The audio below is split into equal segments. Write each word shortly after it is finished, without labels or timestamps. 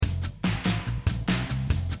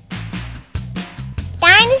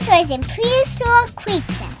Dinosaurs in Prehistoric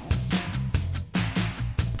Creatures.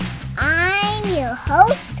 I'm your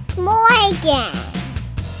host, Morgan.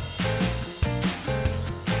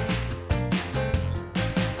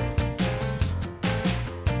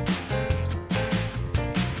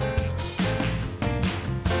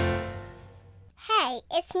 Hey,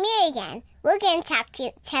 it's me again. We're going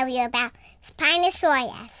to tell you about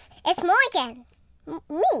Spinosaurus. It's Morgan.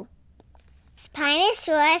 Me.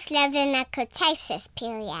 Spinosaurus lived in the Cretaceous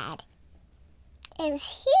period. It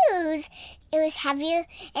was huge. It was heavier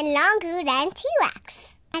and longer than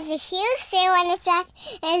T-Rex. It has a huge sail on its back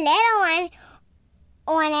and a little one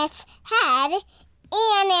on its head, and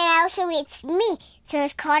it also eats meat, so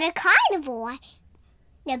it's called a carnivore.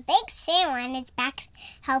 The big sail on its back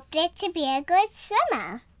helped it to be a good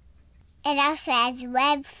swimmer. It also has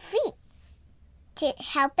webbed feet to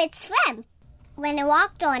help it swim. When it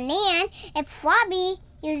walked on land, it probably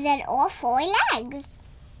used all four legs.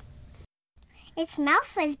 Its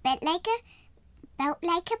mouth was built like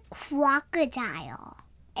a crocodile.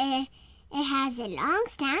 It has a long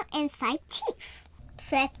snout and sharp teeth,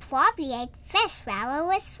 so it probably ate fish while it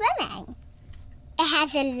was swimming. It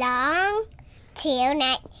has a long tail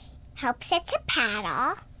that helps it to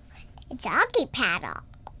paddle, a doggy paddle.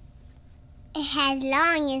 It has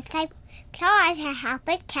long and sharp claws that help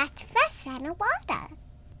it catch fish in the water.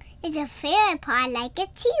 It's a theropod like a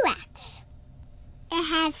T-Rex. It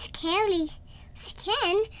has scaly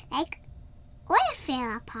skin like other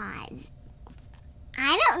theropods.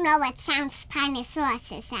 I don't know what sound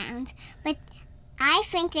Spinosaurus sounds, but I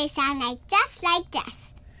think they sound just like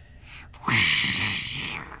this.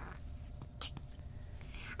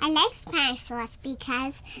 I like Spinosaurus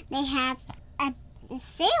because they have a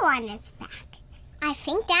sail on its back. I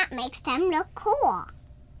think that makes them look cool.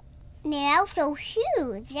 They're also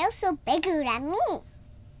huge. They're also bigger than me.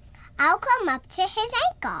 I'll come up to his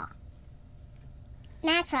ankle.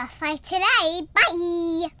 That's all for today.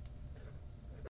 Bye!